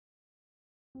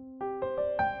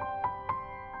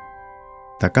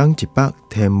逐天一百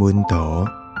天文图，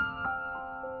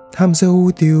探索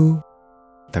宇宙。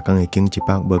逐天会经一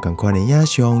百无同款的影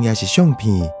像，也是相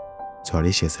片，带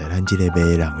你熟悉咱这个迷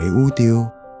人的宇宙。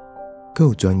更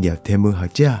有专业天文学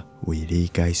者为你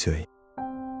解说。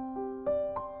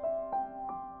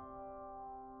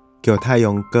叫太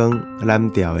阳光揽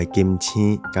牢的金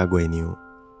星甲月亮，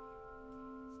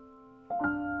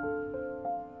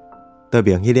倒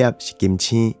面迄粒是金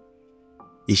星，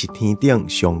伊是天顶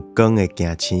上光的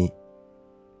行星。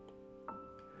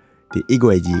伫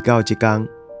1月29这天，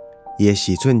伊的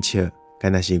时寸尺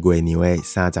敢若是月亮的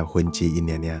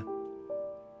1/30尔。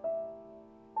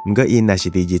毋过因若是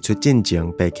伫日出进前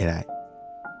爬起来，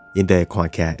因就会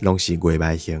看起来拢是月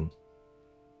眉形。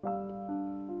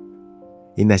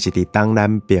因若是伫东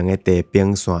南边的地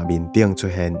平线面顶出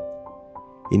现，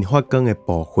因发光的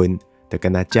部分就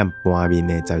敢若占半面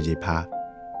的12%。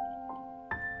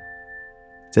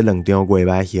这两张月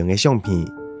眉形的相片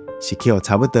是去互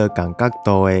差不多同角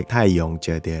度的太阳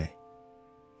照到的。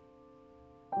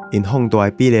因放大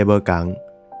的比例无同，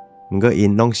毋过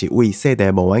因拢是为细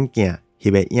台望远镜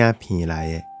翕的影片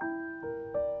来的，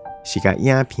是甲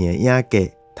影片的影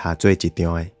格搭做一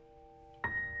张的。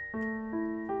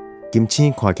金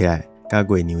星看起来甲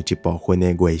月亮一部分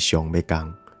的月相要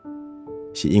同，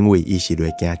是因为伊是月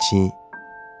行星，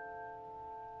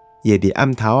伊会伫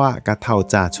暗头仔甲透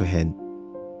早出现。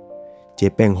这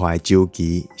变化的周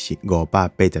期是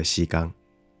584天，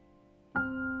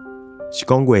是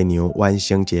讲月亮完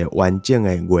成一个完整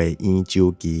的月圆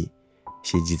周期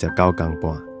是29天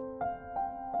半。